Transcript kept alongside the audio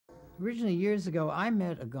Originally, years ago, I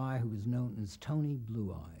met a guy who was known as Tony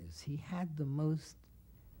Blue Eyes. He had the most,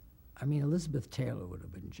 I mean, Elizabeth Taylor would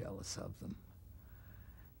have been jealous of them.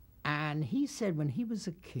 And he said when he was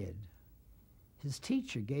a kid, his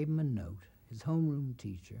teacher gave him a note, his homeroom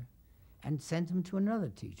teacher, and sent him to another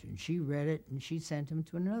teacher. And she read it, and she sent him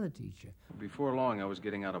to another teacher. Before long, I was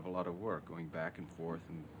getting out of a lot of work, going back and forth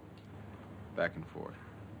and back and forth.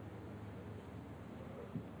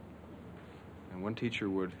 And one teacher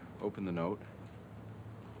would open the note,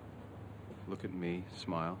 look at me,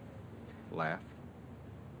 smile, laugh,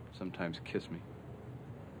 sometimes kiss me.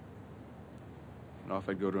 And off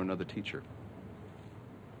I'd go to another teacher.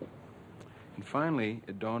 And finally,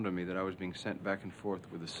 it dawned on me that I was being sent back and forth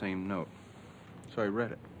with the same note. So I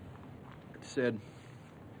read it. It said,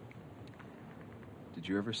 "Did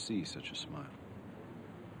you ever see such a smile?"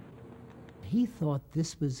 He thought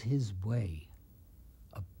this was his way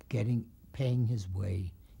of paying his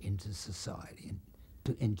way into society,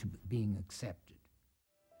 into being accepted.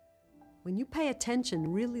 When you pay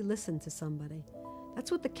attention, really listen to somebody, that's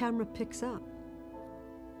what the camera picks up.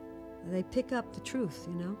 They pick up the truth,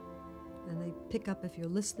 you know? And they pick up if you're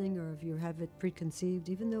listening or if you have it preconceived,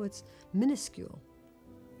 even though it's minuscule.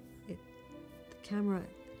 The camera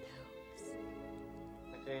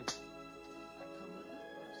knows.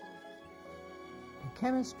 The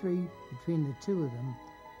chemistry between the two of them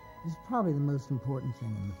is probably the most important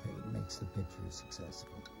thing in the picture. It makes the picture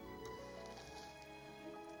successful.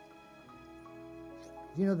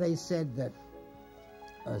 You know, they said that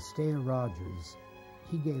Stair Rogers,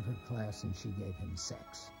 he gave her class and she gave him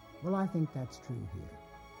sex. Well, I think that's true here.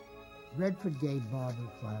 Redford gave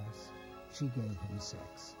Barbara class, she gave him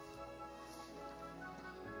sex.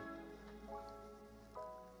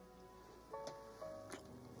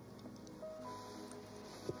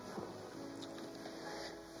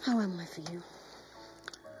 How am I for you?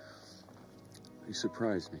 You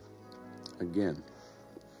surprised me. Again.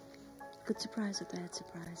 Good surprise or bad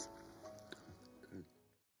surprise? Good.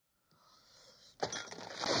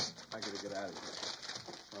 I gotta get out of here.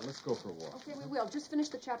 Well, let's go for a walk. Okay, we will. Just finish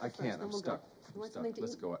the chapter first, I can't. then I'm we'll stuck. go. You want Stuck. something to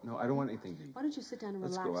Let's eat? go out. No, I don't want anything to eat. Why don't you sit down and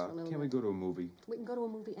Let's relax go for a out. little Can't bit? we go to a movie? We can go to a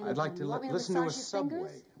movie anytime. I'd like to You want me to listen to a massage your subway.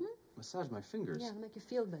 fingers? Massage my fingers. Yeah, it'll make you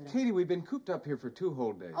feel better. Katie, we've been cooped up here for 2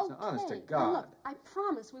 whole days. Okay. Now, honest to Now, God. look, I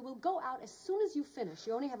promise we will go out as soon as you finish.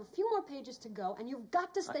 You only have a few more pages to go, and you've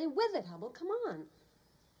got to stay with it, Hubble. Come on.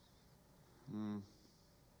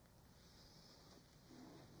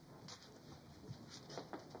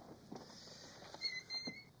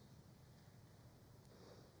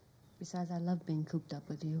 Besides, I love being cooped up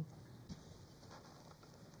with you.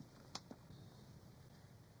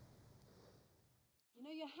 You know,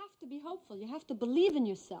 you have to be hopeful. You have to believe in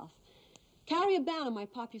yourself. Carry a banner, my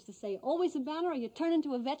pop used to say. Always a banner or you turn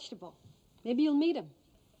into a vegetable. Maybe you'll meet him.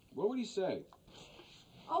 What would he say?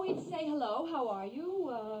 Oh, he'd say, hello, how are you?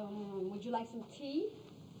 Would you like some tea?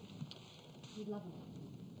 You'd love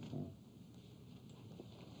him.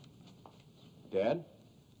 Dad,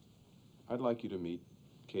 I'd like you to meet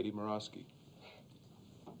Katie Morosky.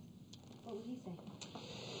 What would he say?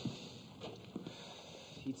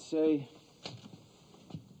 He'd say...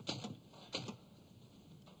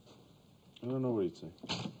 I don't know what he'd say.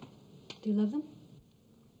 Do you love them?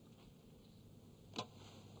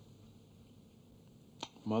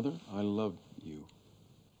 Mother, I love you.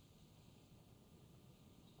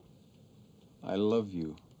 I love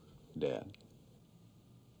you, Dad.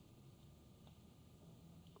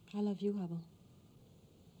 I love you, Hubble.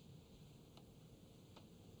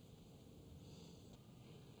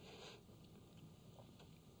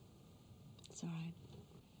 It's all right.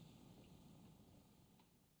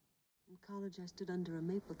 In college, I stood under a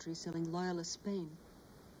maple tree selling Loyalist Spain.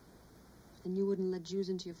 And you wouldn't let Jews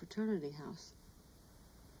into your fraternity house.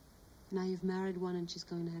 Now you've married one and she's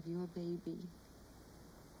going to have your baby.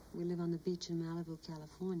 We live on the beach in Malibu,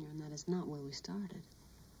 California, and that is not where we started.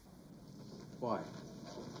 Why?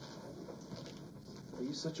 Are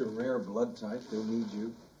you such a rare blood type, they'll need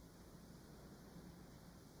you?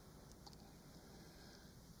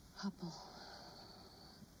 Hubble,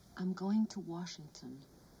 I'm going to Washington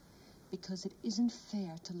because it isn't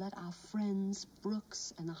fair to let our friends,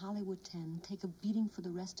 Brooks and the Hollywood 10, take a beating for the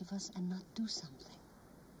rest of us and not do something.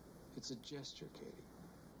 It's a gesture, Katie.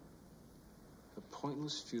 A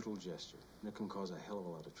pointless, futile gesture. And it can cause a hell of a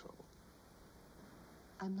lot of trouble.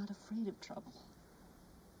 I'm not afraid of trouble.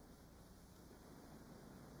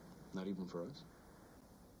 Not even for us?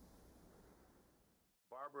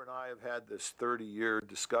 Barbara and I have had this 30-year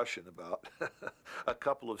discussion about a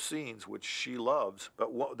couple of scenes which she loves,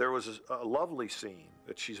 but there was a lovely scene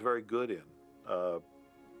that she's very good in,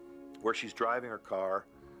 where she's driving her car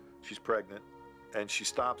She's pregnant, and she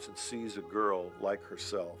stops and sees a girl like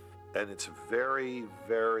herself. And it's very,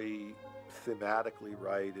 very thematically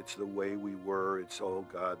right. It's the way we were. It's, oh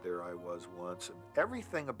God, there I was once. And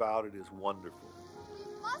everything about it is wonderful. We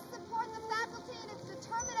must support the faculty in its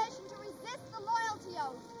determination to resist the loyalty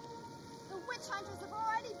oath. The witch hunters have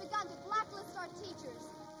already begun to blacklist our teachers,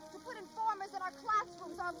 to put informers in our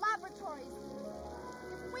classrooms, our laboratories.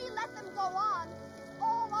 If we let them go on, it's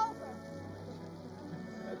all over.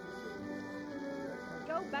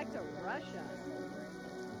 Go back to Russia.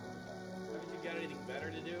 Haven't you got anything better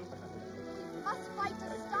to do? We must fight to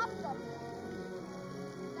stop them.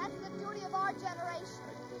 That's the duty of our generation,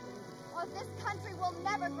 or this country will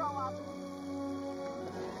never grow up.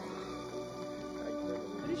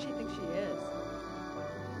 Who does she think she is?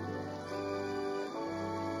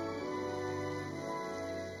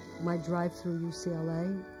 My drive through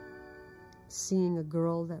UCLA, seeing a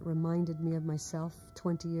girl that reminded me of myself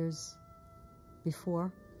 20 years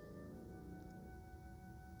before,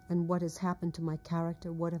 and what has happened to my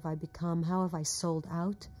character, what have I become, how have I sold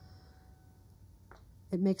out?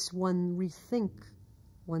 It makes one rethink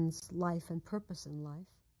one's life and purpose in life.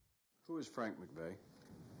 Who is Frank McVeigh?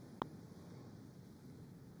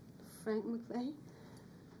 Frank McVeigh?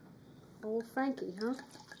 Old Frankie, huh?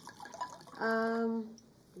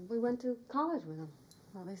 We went to college with him.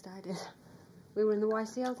 Well, at least I did. We were in the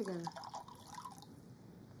YCL together.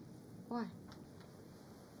 Why?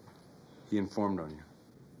 He informed on you.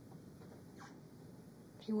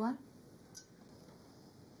 He what?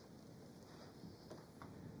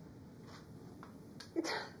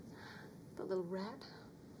 The little rat?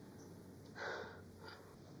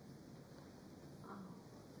 Oh,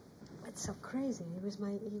 it's so crazy. He was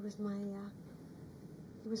my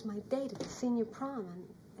date at the senior prom,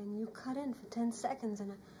 and you cut in for 10 seconds,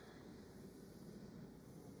 and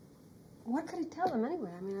what could he tell them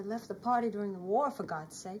anyway? I mean, I left the party during the war, for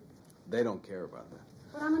God's sake. They don't care about that.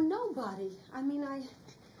 But I'm a nobody. I mean, I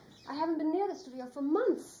haven't been near the studio for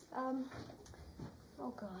months.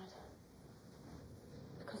 Oh, God.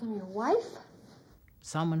 Because I'm your wife?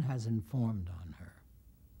 Someone has informed on her.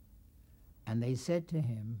 And they said to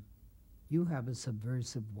him, you have a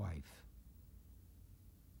subversive wife.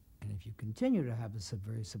 And if you continue to have a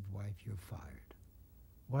subversive wife, you're fired.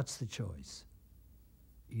 What's the choice?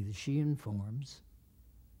 Either she informs,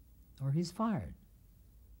 or he's fired.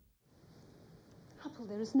 Huppel,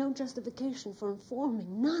 there is no justification for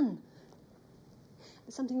informing. None.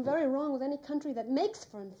 There's something very wrong with any country that makes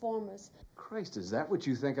for informers. Christ, is that what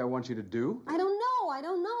you think I want you to do? I don't know. I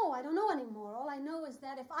don't know anymore. All I know is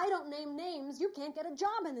that if I don't name names, you can't get a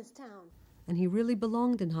job in this town. And he really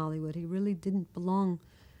belonged in Hollywood. He really didn't belong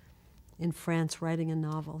in France writing a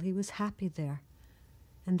novel. He was happy there.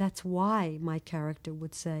 And that's why my character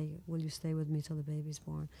would say, will you stay with me till the baby's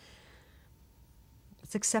born?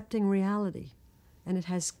 It's accepting reality. And it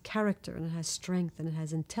has character, and it has strength, and it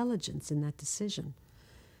has intelligence in that decision.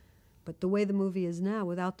 But the way the movie is now,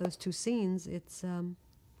 without those two scenes, it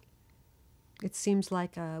seems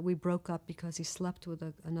like we broke up because he slept with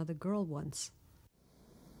another girl once.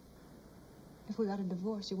 If we got a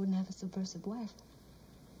divorce, you wouldn't have a subversive wife.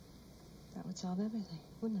 That would solve everything,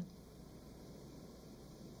 wouldn't it?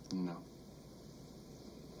 No.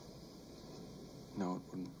 No, it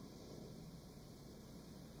wouldn't.